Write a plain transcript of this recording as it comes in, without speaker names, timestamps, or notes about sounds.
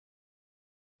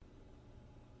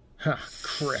Huh,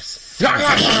 Chris.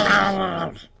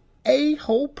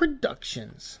 A-Hole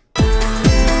Productions.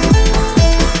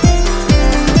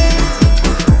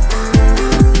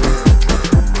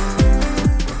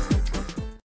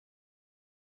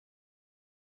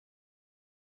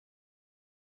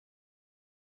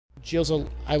 Jill's,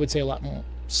 I would say, a lot more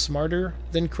smarter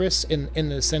than Chris in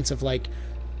the sense of like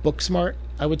book smart.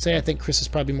 I would say I think Chris is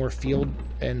probably more field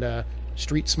and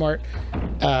street smart.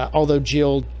 Although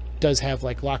Jill does have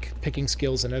like lock picking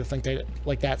skills and other things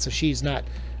like that, so she's not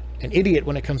an idiot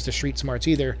when it comes to street smarts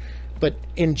either. But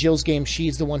in Jill's game,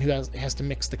 she's the one who has to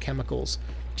mix the chemicals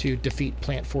to defeat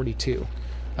Plant 42,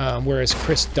 whereas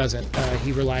Chris doesn't.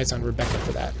 He relies on Rebecca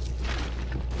for that.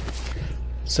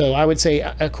 So I would say,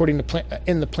 according to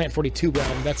in the Plant 42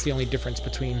 realm, that's the only difference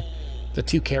between the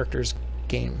two characters'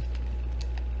 game.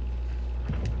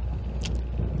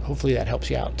 Hopefully that helps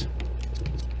you out.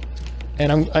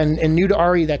 And I'm new to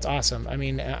RE. That's awesome. I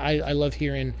mean, I love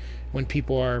hearing when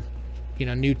people are,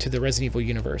 new to the Resident Evil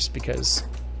universe, because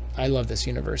I love this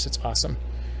universe. It's awesome.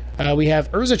 We have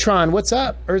Urzatron. What's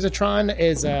up? Urzatron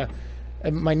is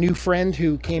my new friend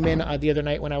who came in the other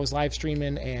night when I was live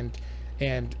streaming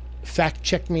and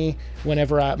fact-checked me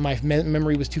whenever my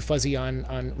memory was too fuzzy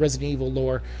on Resident Evil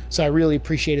lore. So I really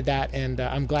appreciated that, and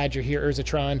I'm glad you're here,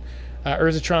 Urzatron.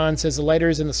 Urzatron says the lighter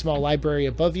is in the small library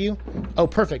above you. Oh,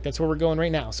 perfect. That's where we're going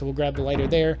right now. So we'll grab the lighter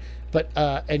there. But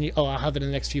I'll have it in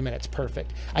the next few minutes.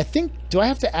 Perfect. I think, do I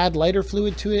have to add lighter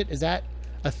fluid to it? Is that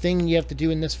a thing you have to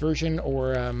do in this version,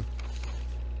 or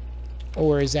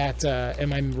is that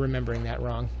am I remembering that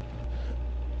wrong?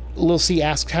 Lil C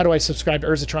asks, how do I subscribe to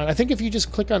Urzatron? I think if you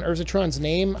just click on Urzatron's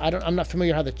name, I'm not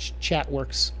familiar how the chat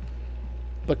works,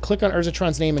 but click on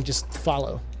Urzatron's name and just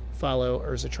follow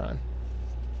Urzatron.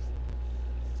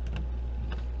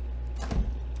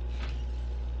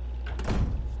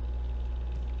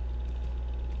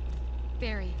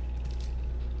 Barry.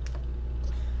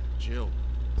 Jill,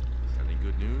 got any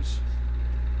good news?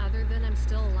 Other than I'm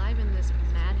still alive in this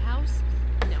madhouse?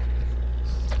 No.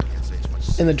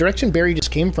 And the direction Barry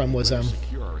just came from was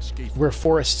where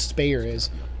Forrest Speyer is.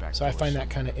 So I find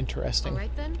that kind of interesting. Right,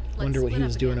 then. Wonder what he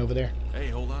was doing over there. Hey,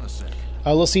 hold on a sec.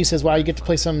 Lil C says, wow, you get to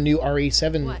play some new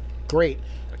RE7. What? Great.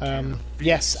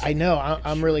 Yes, I know.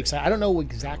 I'm really excited. I don't know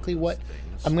exactly what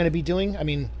I'm going to be doing. I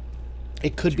mean,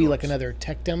 it could be like another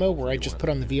tech demo where I just put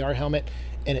on the VR helmet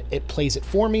and it plays it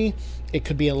for me. It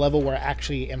could be a level where I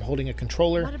actually am holding a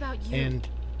controller and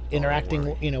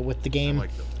interacting, with the game.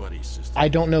 I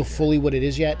don't know fully what it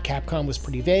is yet. Capcom was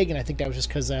pretty vague, and I think that was just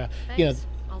because,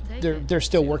 they're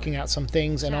still working out some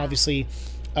things. And obviously,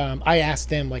 I asked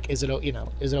them, like, is it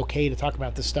okay to talk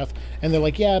about this stuff? And they're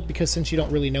like, yeah, because since you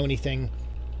don't really know anything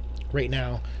right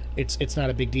now, it's not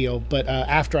a big deal. But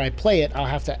after I play it, I'll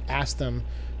have to ask them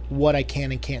what I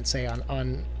can and can't say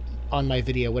on my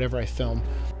video, whatever I film.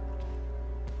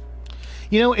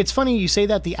 It's funny you say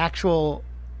that. The actual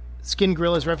skin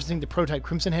gorilla is referencing the prototype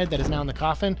Crimson Head that is now in the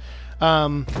coffin,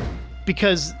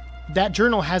 because that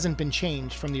journal hasn't been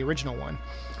changed from the original one.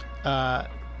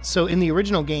 So in the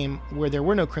original game, where there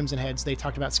were no Crimson Heads, they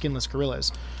talked about skinless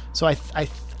gorillas. So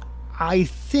I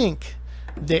think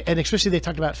and especially they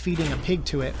talked about feeding a pig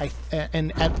to it.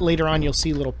 Later on you'll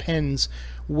see little pens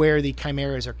where the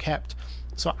chimeras are kept.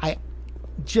 So I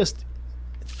just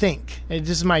think, and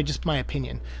this is just my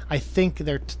opinion, I think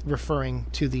they're referring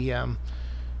to the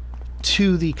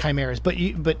chimeras, but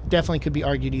definitely could be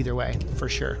argued either way for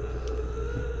sure.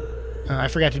 I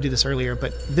forgot to do this earlier,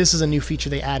 but this is a new feature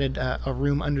they added, a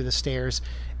room under the stairs,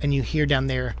 and you hear down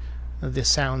there the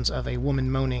sounds of a woman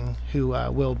moaning who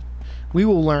we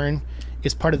will learn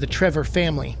is part of the Trevor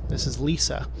family. This is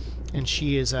Lisa, and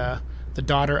she is the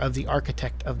daughter of the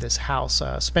architect of this house.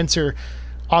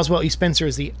 Oswald E. Spencer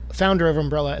is the founder of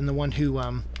Umbrella and the one who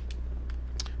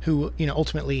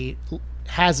ultimately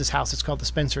has this house. It's called the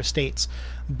Spencer Estates,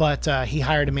 but he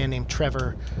hired a man named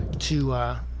Trevor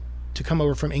to come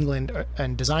over from England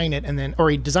and design it,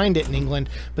 or he designed it in England,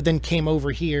 but then came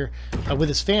over here with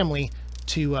his family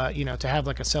to have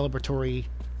like a celebratory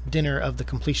dinner of the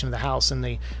completion of the house and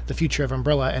the future of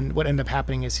Umbrella. And what ended up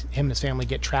happening is him and his family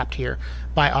get trapped here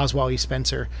by Oswald E.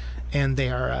 Spencer, and they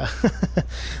are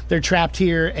they're trapped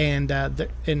here, and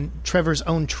Trevor's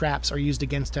own traps are used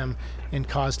against him and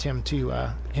caused him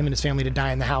and his family to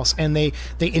die in the house. And they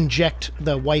inject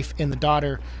the wife and the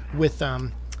daughter with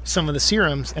some of the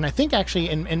serums. And I think actually,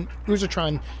 and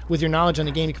Urzatron, with your knowledge on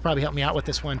the game, you could probably help me out with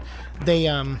this one.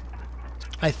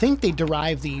 I think they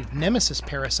derive the Nemesis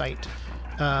parasite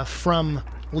from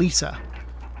Lisa.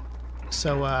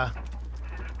 So I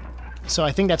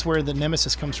think that's where the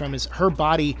Nemesis comes from, is her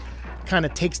body kind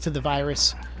of takes to the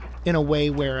virus in a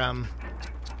way where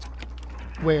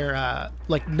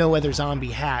like no other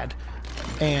zombie had,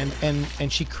 and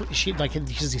she like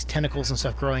has these tentacles and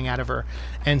stuff growing out of her,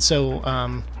 and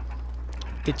so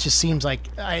it just seems like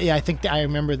I think that I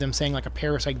remember them saying like a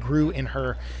parasite grew in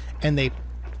her, and they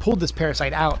pulled this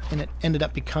parasite out, and it ended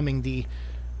up becoming the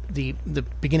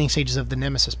beginning stages of the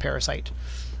Nemesis parasite.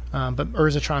 But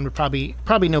Urzatron would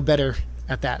probably know better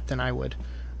at that than I would.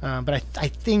 But I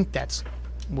think that's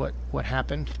what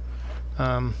happened.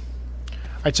 All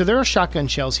right, so there are shotgun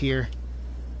shells here,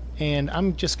 and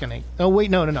I'm just gonna. Oh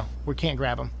wait, no, we can't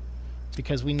grab them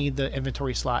because we need the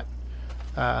inventory slot.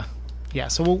 Yeah,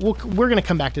 so we're gonna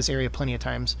come back to this area plenty of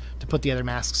times to put the other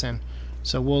masks in.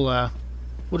 So we'll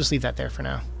just leave that there for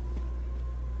now.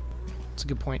 It's a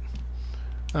good point.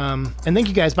 And thank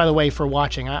you guys, by the way, for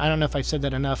watching. I don't know if I've said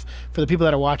that enough. For the people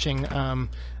that are watching,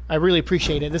 I really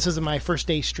appreciate it. This is my first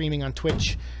day streaming on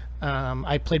Twitch.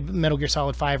 I played Metal Gear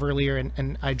Solid 5 earlier,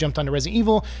 and I jumped onto Resident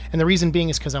Evil. And the reason being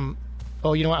is because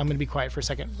oh, you know what? I'm going to be quiet for a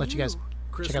second. Let you guys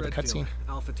check out the cutscene.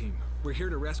 Alpha Team, we're here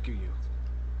to rescue you.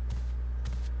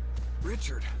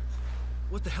 Richard,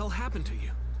 what the hell happened to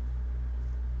you?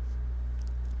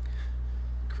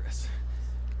 Chris,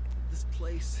 this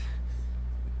place...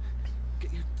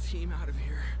 Get your team out of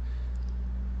here.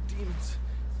 Demons.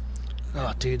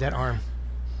 Oh, dude, that arm.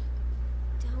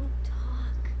 Don't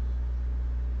talk.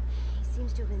 He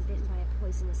seems to have been bitten by a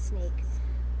poisonous snake.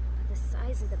 But the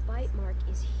size of the bite mark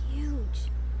is huge.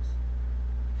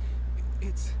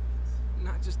 It's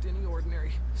not just any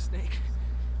ordinary snake.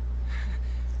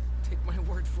 Take my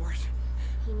word for it.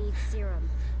 He needs serum.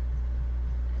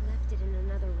 I left it in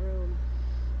another room.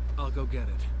 I'll go get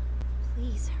it.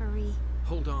 Please hurry.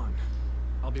 Hold on.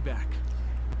 I'll be back.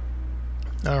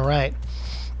 All right.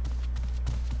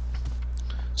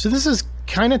 So this is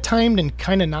kind of timed and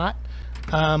kind of not.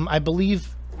 I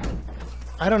believe,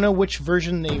 I don't know which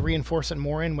version they reinforce it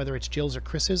more in, whether it's Jill's or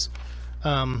Chris's.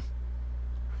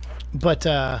 But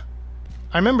I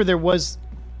remember there was,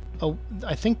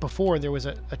 I think before there was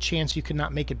a chance you could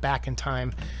not make it back in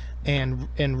time, and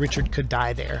Richard could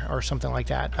die there or something like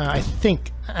that. I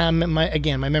think my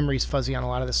memory's fuzzy on a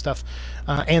lot of this stuff,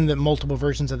 and the multiple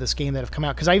versions of this game that have come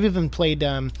out. Because I've even played,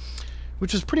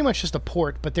 which was pretty much just a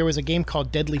port, but there was a game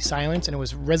called Deadly Silence, and it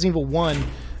was Resident Evil 1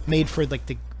 made for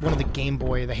like one of the Game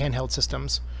Boy, the handheld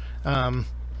systems. And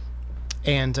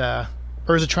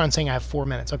Urzatron saying I have 4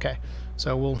 minutes. Okay,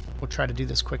 so we'll try to do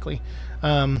this quickly.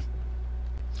 But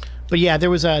yeah, there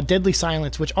was a Deadly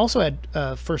Silence, which also had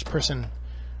first-person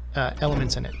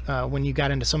elements in it. When you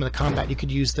got into some of the combat, you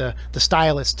could use the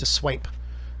stylus to swipe,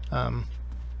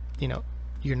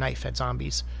 your knife at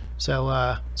zombies.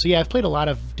 So yeah, I've played a lot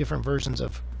of different versions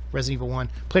of Resident Evil 1.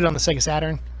 Played it on the Sega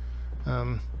Saturn.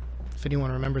 If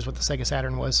anyone remembers what the Sega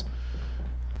Saturn was.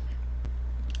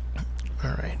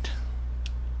 All right.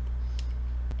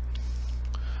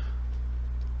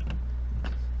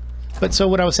 But so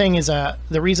what I was saying is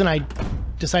the reason I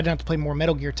decided not to play more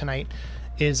Metal Gear tonight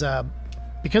is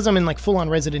because I'm in like full-on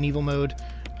Resident Evil mode.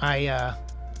 I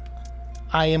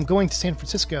am going to San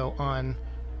Francisco on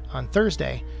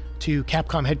Thursday to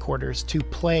Capcom headquarters to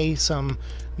play some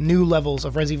new levels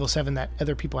of Resident Evil 7 that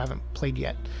other people haven't played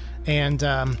yet, and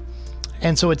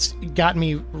so it's gotten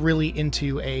me really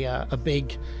into a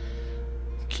big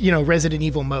Resident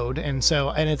Evil mode. And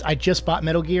I just bought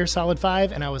Metal Gear Solid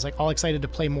 5, and I was like all excited to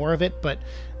play more of it, but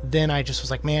then I just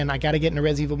was like, man, I got to get into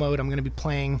Resident Evil mode. I'm going to be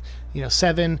playing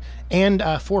 7 and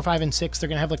 4, 5, and 6. They're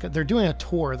going to have they're doing a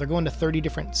tour. They're going to 30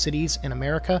 different cities in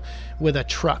America with a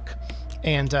truck,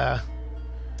 and the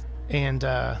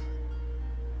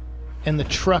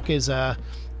truck is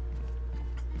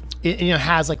it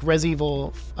has like Resident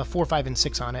Evil 4, 5, and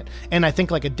 6 on it, and I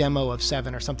think like a demo of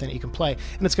 7 or something that you can play,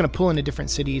 and it's going to pull into different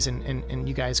cities, and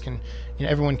you guys can,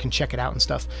 everyone can check it out and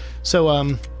stuff.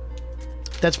 So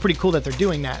that's pretty cool that they're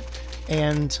doing that.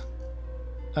 And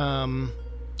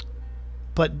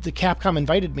but the Capcom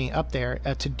invited me up there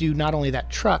to do not only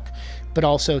that truck, but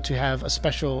also to have a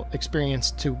special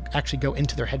experience to actually go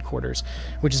into their headquarters,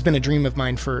 which has been a dream of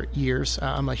mine for years.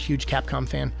 I'm a huge Capcom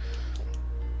fan.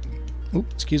 Ooh,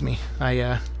 excuse me.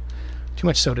 Too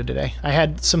much soda today. I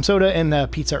had some soda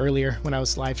and pizza earlier when I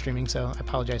was live streaming, so I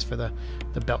apologize for the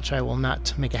belch. I will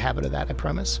not make a habit of that, I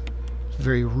promise. It's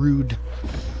very rude.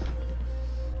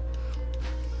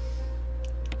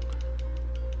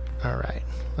 All right,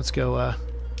 let's go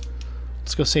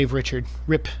save Richard.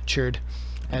 Rip-chard,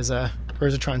 as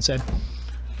Urzatron said.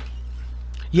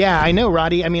 Yeah, I know,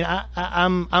 Roddy. I mean,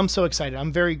 I'm so excited.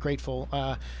 I'm very grateful.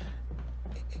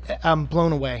 I'm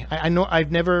blown away. I know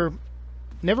I've never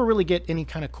really get any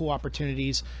kind of cool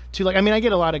opportunities to I mean, I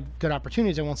get a lot of good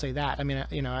opportunities. I won't say that. I mean,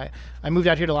 I moved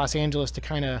out here to Los Angeles to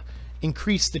kind of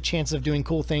increase the chances of doing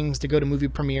cool things, to go to movie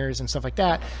premieres and stuff like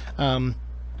that. You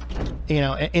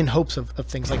know, in hopes of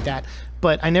things like that.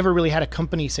 But I never really had a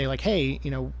company say like, hey,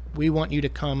 you know, we want you to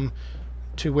come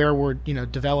to where we're, you know,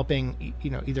 developing, you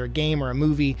know, either a game or a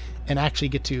movie and actually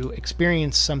get to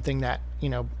experience something that, you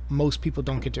know, most people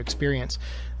don't get to experience.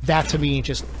 That to me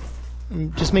just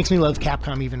makes me love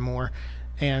Capcom even more.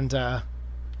 And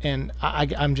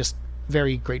I'm just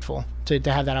very grateful to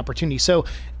have that opportunity. So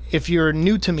if you're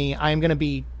new to me, I'm going to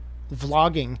be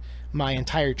vlogging my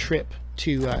entire trip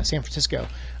to San Francisco.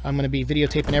 I'm going to be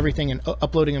videotaping everything and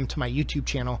uploading them to my YouTube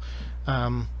channel.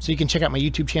 So you can check out my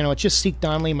YouTube channel. It's just Seek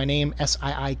Donnelly, my name,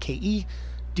 SIIKE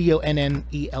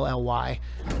DONNELLY.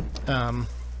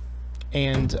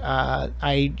 And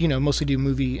I, you know, mostly do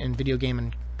movie and video game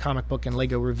and comic book and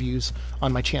Lego reviews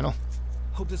on my channel.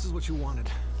 Hope this is what you wanted.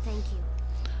 Thank you.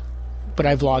 But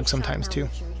I vlog sometimes too.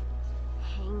 Richard.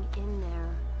 Hang in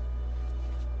there.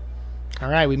 All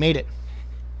right, we made it.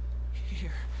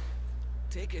 Here,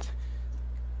 take it.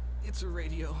 It's a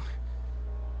radio.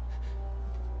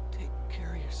 Take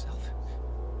care of yourself,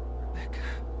 Rebecca.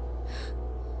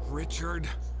 Richard.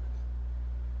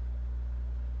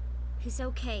 He's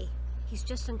okay. He's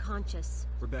just unconscious.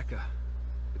 Rebecca,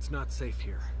 it's not safe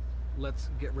here. Let's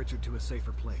get Richard to a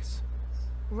safer place.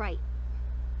 Right.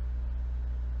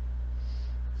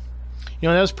 You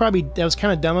know, that was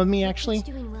kind of dumb of me, actually. He's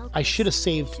doing well, I should have Chris.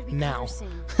 saved Should be now. Good.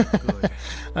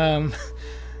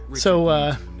 So,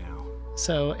 Richard needs you now.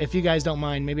 so if you guys don't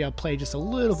mind, maybe I'll play just a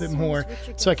little bit As soon more as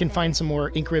Richard so I gets can better, find some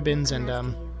more ink ribbons we'll and come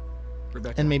after you.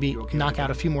 Rebecca, maybe you okay knock with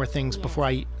out a that? few more things before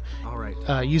I All right.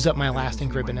 use up my I'm gonna last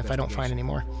ink continue my ribbon if I don't find any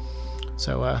more.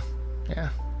 So, yeah.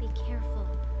 Be careful.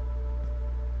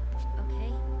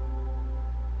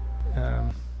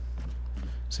 Okay?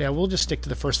 So yeah, we'll just stick to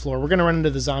the first floor. We're gonna run into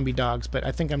the zombie dogs, but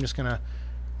I think I'm just gonna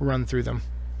run through them,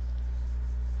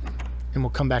 and we'll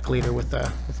come back later with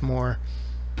more,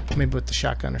 maybe with the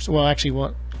shotgun or so. Well, actually,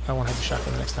 I won't have the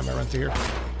shotgun the next time I run through here.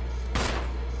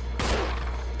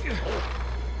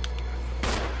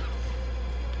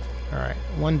 All right,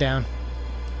 one down.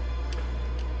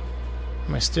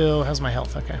 Am I still? How's my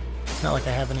health? Okay, not like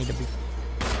I have any to be.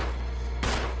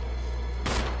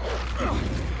 Oh.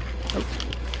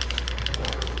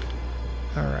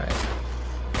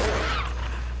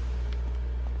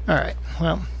 Alright,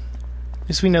 well, at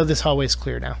least we know this hallway is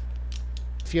clear now.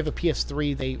 If you have a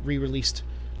PS3, they re-released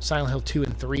Silent Hill 2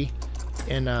 and 3,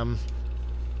 and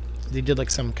they did like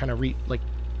some kind of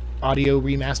audio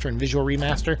remaster and visual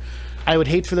remaster. I would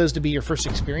hate for those to be your first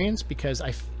experience because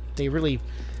they really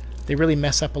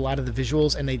mess up a lot of the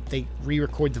visuals, and they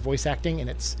re-record the voice acting, and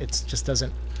it's just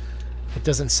doesn't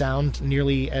sound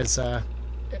nearly as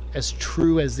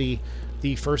true as the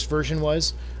first version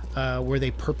was, where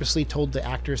they purposely told the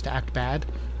actors to act bad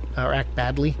or act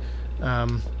badly.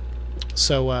 Yeah,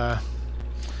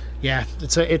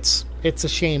 it's a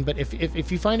shame. But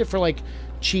if you find it for like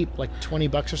cheap, like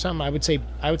 $20 or something, I would say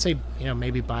you know,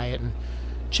 maybe buy it and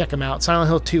check them out. Silent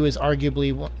Hill 2 is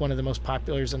arguably one of the most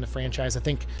populars in the franchise. I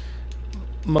think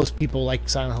most people like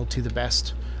Silent Hill 2 the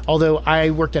best. Although I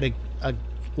worked at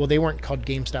well, they weren't called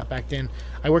GameStop back then.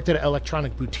 I worked at an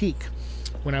electronic boutique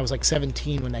when I was like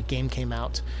 17 when that game came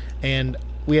out, and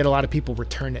we had a lot of people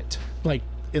return it like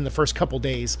in the first couple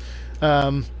days.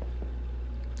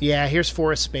 Yeah, here's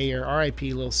Forrest Speyer,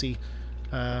 R.I.P. Lil C.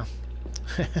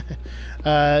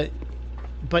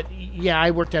 But yeah,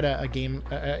 I worked at a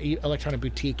electronic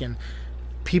boutique, and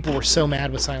people were so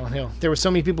mad with Silent Hill. There were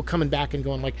so many people coming back and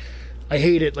going like, I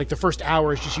hate it. Like the first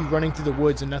hour is just you running through the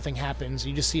woods and nothing happens.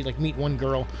 You just see like meet one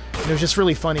girl, and it was just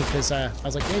really funny because I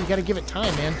was like, yeah, you got to give it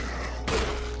time, man.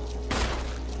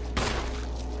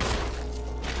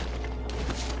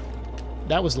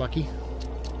 That was lucky.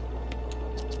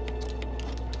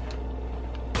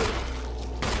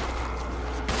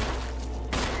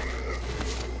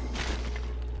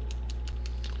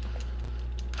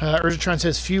 Urgitron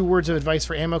says, few words of advice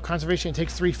for ammo conservation. It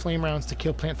takes 3 flame rounds to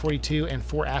kill Plant 42 and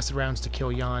 4 acid rounds to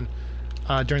kill Jan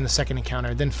during the second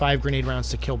encounter. Then 5 grenade rounds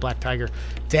to kill Black Tiger.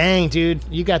 Dang, dude,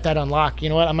 you got that on lock. You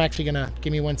know what? I'm actually gonna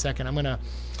give me 1 second. I'm gonna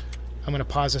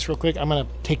pause this real quick. I'm gonna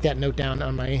take that note down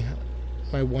on my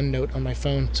OneNote on my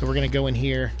phone. So we're gonna go in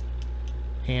here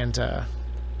and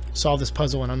solve this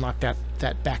puzzle and unlock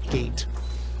that back gate,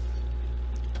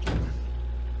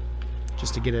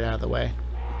 just to get it out of the way.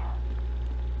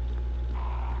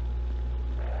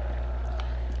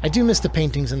 I do miss the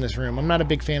paintings in this room. I'm not a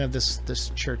big fan of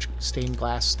this church stained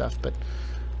glass stuff, but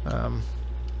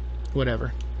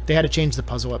whatever. They had to change the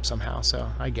puzzle up somehow, so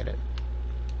I get it.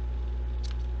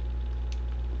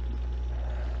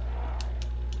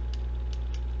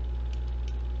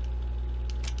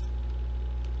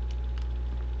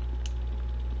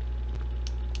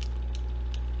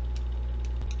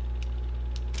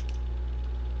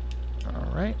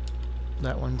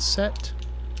 That one's set.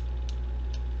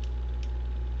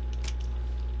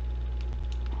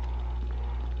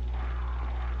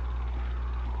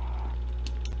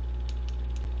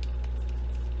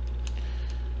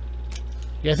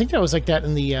 Yeah, I think that was like that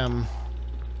in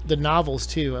the novels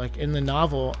too. Like in the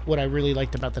novel, what I really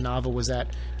liked about the novel was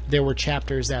that there were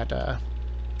chapters that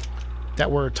that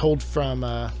were told from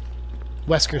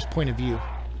Wesker's point of view,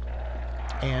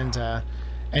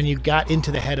 and you got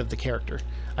into the head of the character.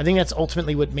 I think that's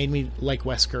ultimately what made me like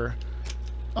Wesker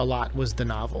a lot, was the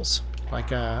novels,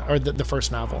 like or the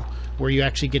first novel, where you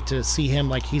actually get to see him.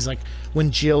 Like he's like when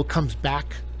Jill comes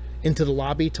back into the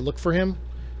lobby to look for him.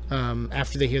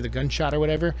 After they hear the gunshot or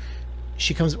whatever,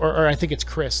 she comes, or I think it's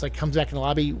Chris, like comes back in the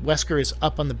lobby. Wesker is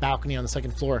up on the balcony on the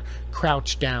second floor,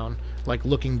 crouched down, like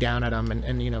looking down at him,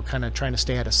 and you know, kind of trying to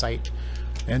stay out of sight.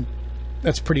 And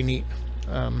that's pretty neat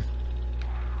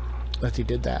that he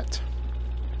did that.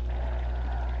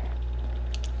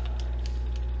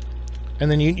 And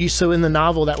then you so in the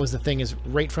novel, that was the thing, is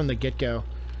right from the get-go,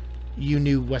 you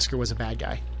knew Wesker was a bad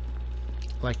guy.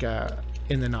 Like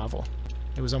in the novel,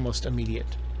 it was almost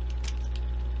immediate.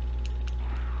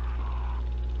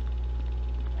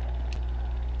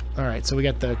 Alright, so we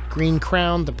got the green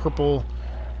crown, the purple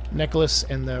necklace,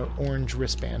 and the orange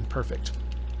wristband. Perfect.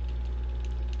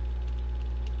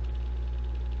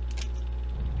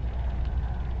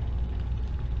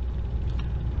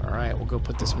 Alright, we'll go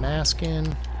put this mask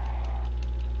in.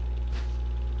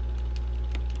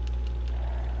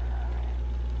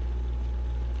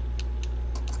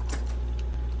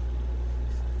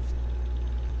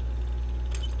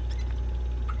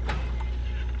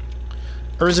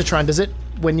 Urzatron, does it,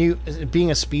 when you,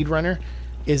 being a speedrunner,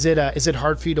 is it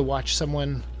hard for you to watch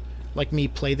someone like me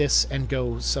play this and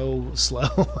go so slow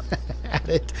at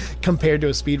it compared to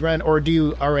a speedrun? Or do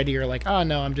you already are like, oh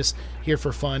no, I'm just here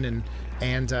for fun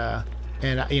and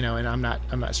you know, and I'm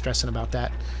not stressing about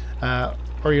that.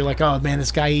 Or you're like, oh man,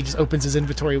 this guy, he just opens his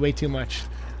inventory way too much.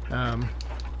 I'm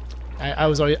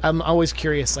always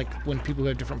curious, like when people who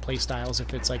have different play styles,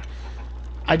 if it's like,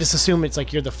 I just assume it's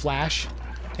like you're the Flash,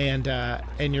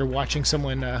 and you're watching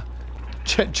someone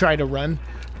try to run,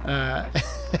 and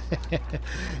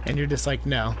you're just like,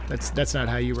 no, that's not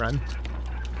how you run.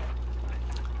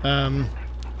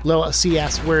 Lil C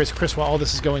asks, where is Chris while all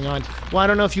this is going on? Well, I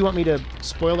don't know if you want me to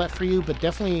spoil that for you, but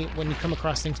definitely when you come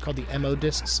across things called the MO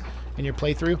discs in your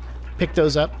playthrough, pick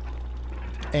those up,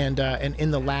 and in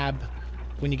the lab,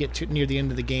 when you get to near the end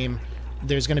of the game,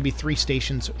 there's going to be 3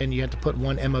 stations, and you have to put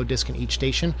 1 MO disc in each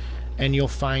station, and you'll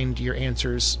find your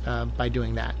answers by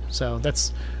doing that. So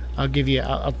that's, I'll give you,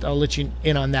 I'll let you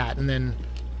in on that, and then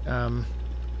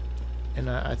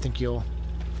I think you'll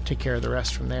take care of the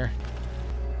rest from there.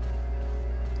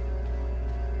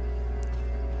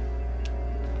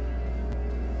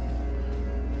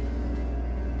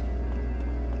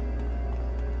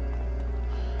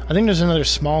 I think there's another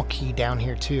small key down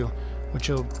here too, which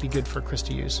will be good for Chris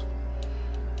to use.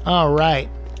 All right,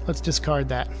 let's discard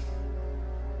that.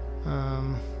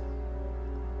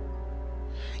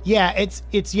 Yeah, it's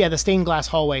the stained glass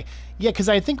hallway. Yeah, because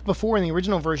I think before in the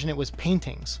original version it was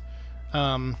paintings,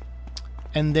 and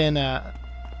then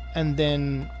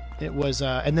it was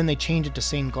and then they changed it to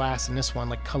stained glass in this one,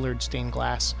 like colored stained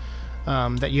glass,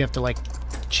 that you have to like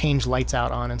change lights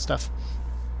out on and stuff.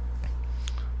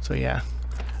 So yeah.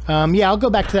 Yeah, I'll go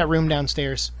back to that room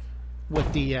downstairs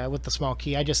with the small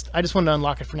key. I just wanted to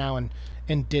unlock it for now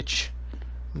and ditch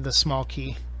the small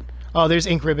key. Oh, there's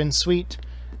ink ribbon, sweet.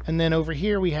 And then over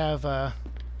here we have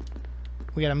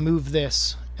we got to move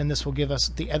this, and this will give us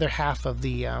the other half of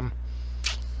the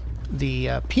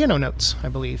piano notes, I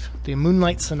believe. The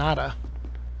Moonlight Sonata,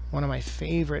 one of my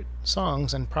favorite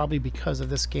songs, and probably because of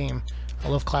this game. I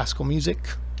love classical music,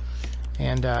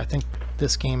 and I think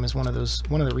this game is one of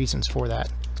the reasons for that.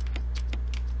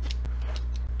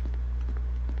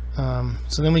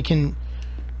 So then we can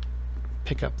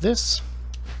pick up this.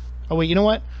 Oh wait, you know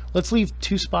what? Let's leave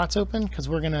 2 spots open, because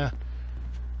we're gonna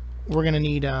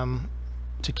need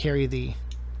to carry the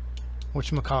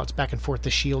whatchamacallits back and forth, the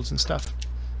shields and stuff.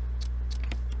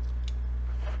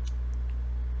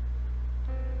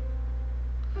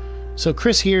 So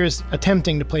Chris here is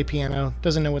attempting to play piano,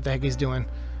 doesn't know what the heck he's doing,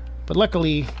 but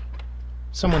luckily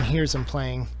someone hears him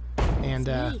playing, and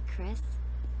Me, Chris.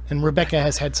 and Rebecca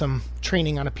has had some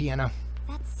training on a piano.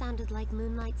 That sounded like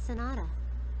Moonlight Sonata.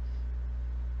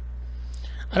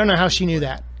 I don't know how she knew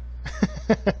that.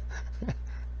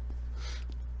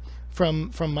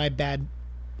 from my bad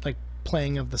like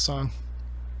playing of the song.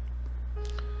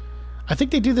 I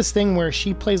think they do this thing where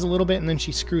she plays a little bit and then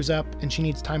she screws up and she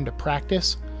needs time to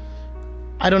practice.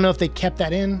 I don't know if they kept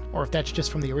that in or if that's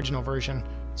just from the original version.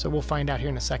 So we'll find out here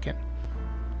in a second.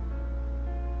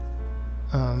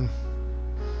 But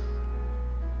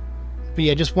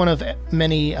yeah, just one of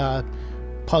many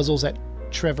puzzles that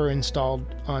Trevor installed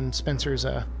on Spencer's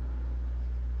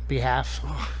behalf.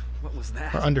 Oh, what was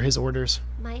that? Or under his orders.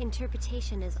 My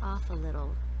interpretation is off a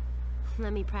little.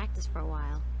 Let me practice for a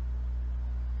while.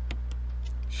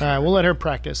 All right, we'll let her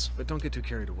practice. But don't get too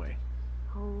carried away.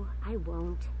 Oh, I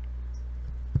won't.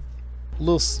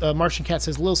 Martian Cat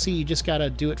says, Lil C, you just gotta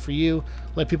do it for you.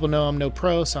 Let people know I'm no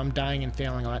pro, so I'm dying and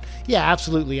failing a lot. Yeah,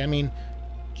 absolutely. I mean,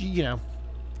 you know,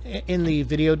 in the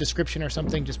video description or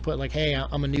something, just put like, hey,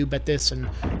 I'm a noob at this, and,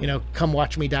 you know, come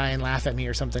watch me die and laugh at me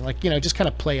or something. Like, you know, just kind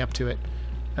of play up to it.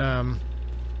 And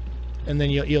then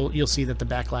you'll see that the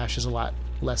backlash is a lot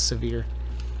less severe.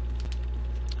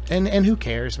 And who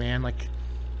cares, man? Like,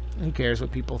 who cares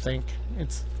what people think?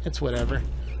 It's whatever.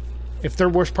 If their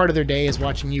worst part of their day is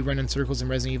watching you run in circles in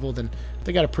Resident Evil, then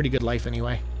they got a pretty good life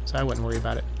anyway. So I wouldn't worry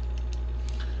about it.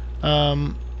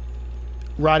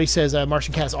 Roddy says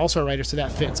Martian Cat is also a writer, so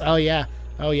that fits. Oh yeah,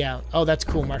 oh yeah, oh that's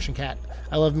cool, Martian Cat.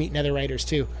 I love meeting other writers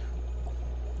too.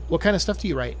 What kind of stuff do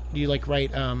you write? Do you like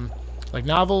write like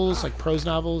novels, like prose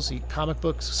novels, comic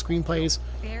books, screenplays?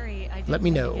 Barry, I Let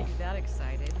me know. Get you that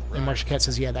excited. And Martian Cat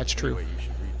says, yeah, that's true. Anyway, you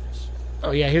should read this.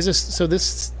 Oh yeah, here's this. So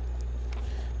this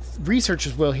research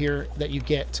as well here that you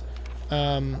get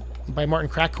by Martin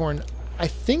Crackhorn. I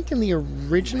think in the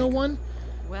original one,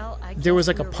 Well, I there was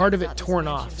guess like a your part of it writing torn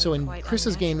thought off. this So in quite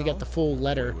Chris's game, you got the unnatural. full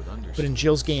letter, but in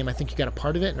Jill's game, I think you got a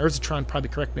part of it. And Urzatron probably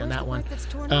correct me on Where's that the one. part that's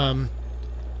torn off?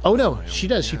 Oh no, My she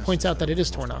only does. She guess points is out that it is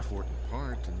was the torn most off. important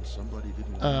part, and somebody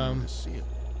didn't want me to see it.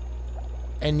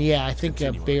 And yeah, I think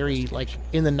Continue on Barry, like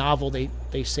in the novel, they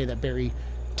say that Barry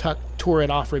tore it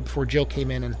off right before Jill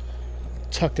came in and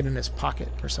tucked it in his pocket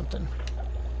or something.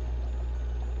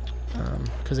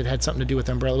 Because it had something to do with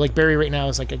Umbrella. Like Barry right now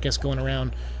is like, I guess, going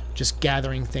around just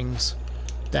gathering things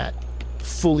that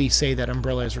fully say that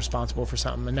Umbrella is responsible for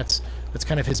something, and that's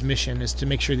kind of his mission, is to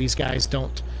make sure these guys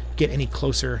don't get any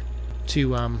closer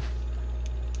to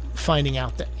finding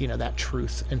out that, you know, that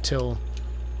truth until,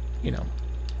 you know,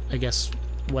 I guess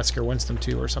Wesker wants them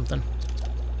to or something.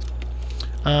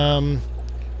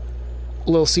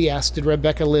 Lil C asked, did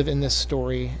Rebecca live in this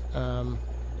story?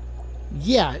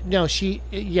 Yeah, no,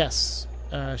 yes,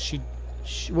 she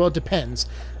well, it depends.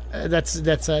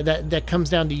 That comes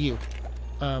down to you.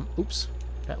 Oops,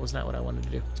 that was not what I wanted to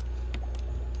do.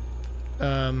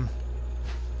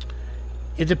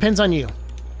 It depends on you.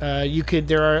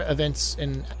 There are events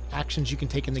and actions you can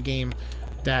take in the game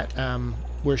that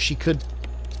where she could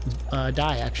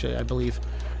die, actually, I believe.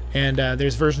 And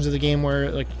there's versions of the game where,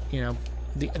 like, you know,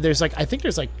 there's like, I think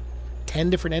there's like 10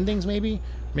 different endings, maybe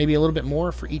a little bit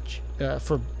more for each,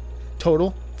 for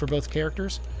total for both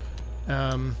characters.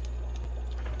 And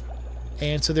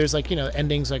so there's, like, you know,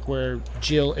 endings like where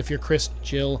Jill, if you're Chris,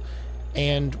 Jill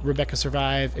and Rebecca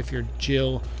survive. If you're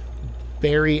Jill,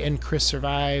 Barry and Chris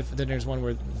survive. Then there's one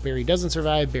where Barry doesn't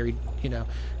survive. Barry, you know,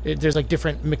 there's like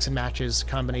different mix and matches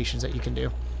combinations that you can do.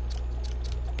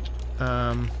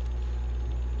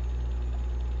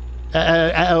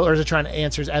 Urzatron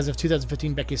answers, as of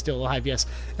 2015, Becky is still alive. Yes.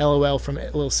 LOL from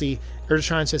Lil C.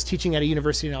 Urzatron says, teaching at a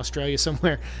university in Australia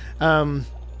somewhere.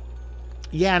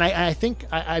 Yeah, and I think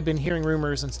I've been hearing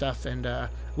rumors and stuff, and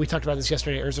we talked about this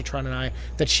yesterday, Urzatron and I,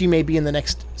 that she may be in the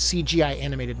next CGI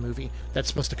animated movie that's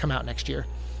supposed to come out next year.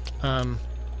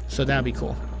 So that'd be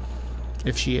cool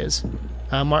if she is.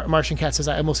 Martian Cat says,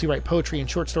 I mostly write poetry and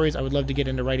short stories. I would love to get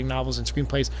into writing novels and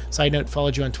screenplays. Side note,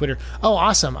 followed you on Twitter. Oh,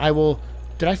 awesome. I will.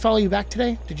 Did I follow you back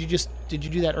today? Did you do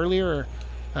that earlier? Or,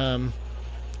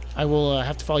 I will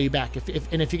have to follow you back.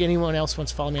 If anyone else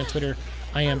wants to follow me on Twitter,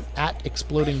 I am at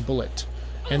Exploding Bullet.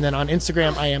 And then on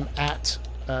Instagram, I am at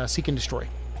Seek and Destroy.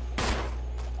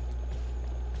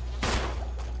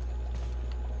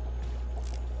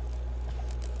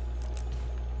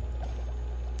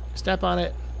 Step on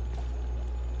it.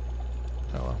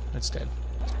 Oh well, it's dead.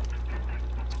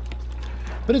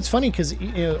 But it's funny because,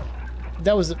 you know,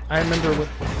 that was, I remember with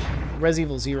Resident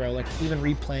Evil 0, like even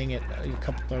replaying it a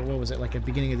couple, or what was it, like at the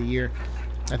beginning of the year.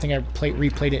 I think I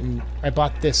replayed it, and I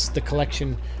bought the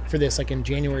collection for this like in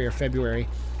January or February,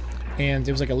 and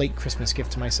it was like a late Christmas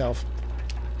gift to myself.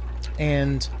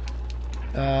 And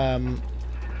I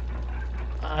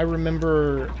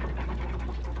remember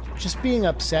just being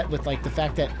upset with like the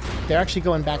fact that they're actually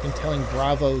going back and telling a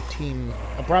Bravo team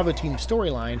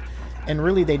storyline, and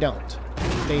really they don't.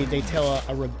 They tell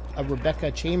a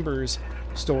Rebecca Chambers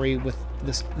story with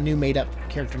this new made-up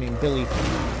character named Billy,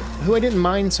 who I didn't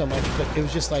mind so much, but it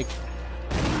was just like,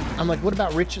 I'm like, what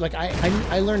about Richard? Like,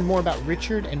 I learned more about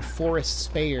Richard and Forrest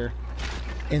Speyer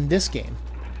in this game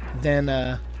than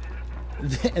in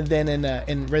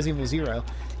Resident Evil 0.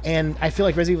 And I feel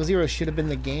like Resident Evil 0 should have been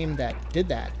the game that did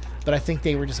that. But I think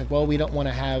they were just like, well, we don't want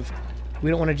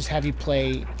to just have you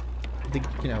play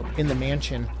in the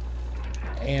mansion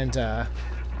and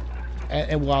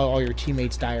while all your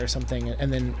teammates die or something,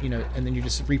 and then you're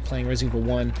just replaying Resident Evil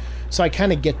 1. So I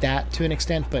kind of get that to an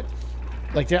extent, but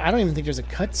like I don't even think there's a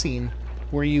cutscene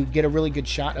where you get a really good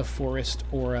shot of Forrest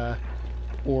or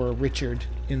Richard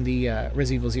in the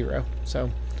Resident Evil 0.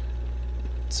 So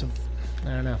I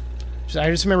don't know. I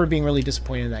just remember being really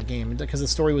disappointed in that game because the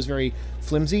story was very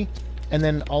flimsy, and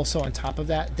then also on top of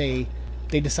that, they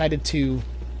decided to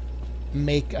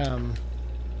make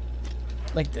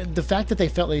like the fact that they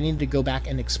felt they needed to go back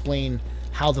and explain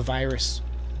how the virus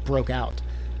broke out.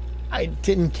 I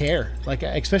didn't care, like,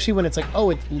 especially when it's like, oh,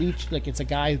 it's leech, like it's a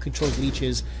guy who controls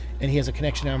leeches and he has a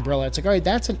connection to Umbrella. It's like, all right,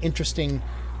 that's an interesting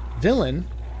villain,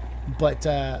 but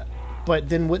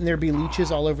then wouldn't there be leeches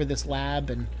all over this lab,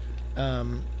 and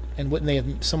wouldn't they have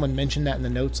someone mentioned that in the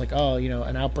notes, like, oh,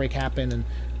 an outbreak happened and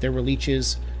there were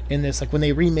leeches in this? Like when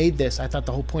they remade this, I thought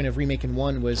the whole point of remaking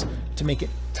 1 was to make it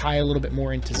tie a little bit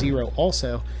more into 0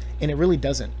 also, and it really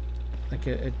doesn't. Like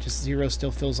it just 0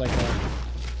 still feels like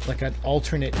an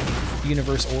alternate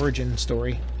universe origin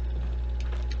story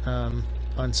on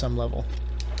some level.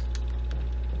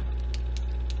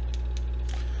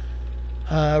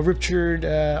 Richard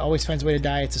always finds a way to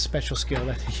die. It's a special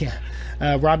skill.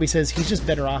 Yeah. Robbie says he's just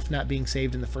better off not being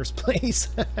saved in the first place.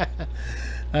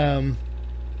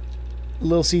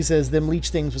 Lil C says them leech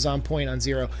things was on point on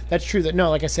 0. That's true. That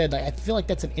no, like I said, I feel like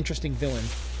that's an interesting villain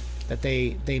that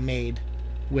they made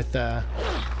with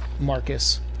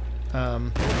Marcus.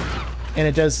 And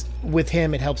it does, with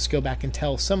him, it helps go back and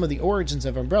tell some of the origins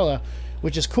of Umbrella,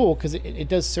 which is cool because it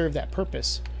does serve that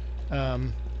purpose,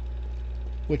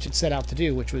 which it set out to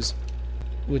do, which was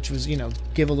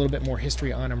give a little bit more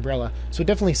history on Umbrella. So it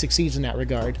definitely succeeds in that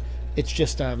regard. It's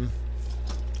just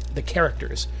the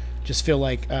characters just feel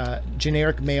like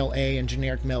generic male A and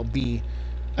generic male B,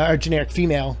 or generic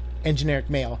female and generic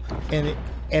male,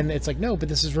 and it's like, no, but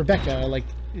this is Rebecca. Like,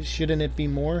 shouldn't it be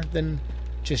more than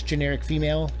just generic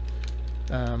female?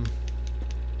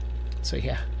 So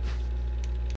yeah.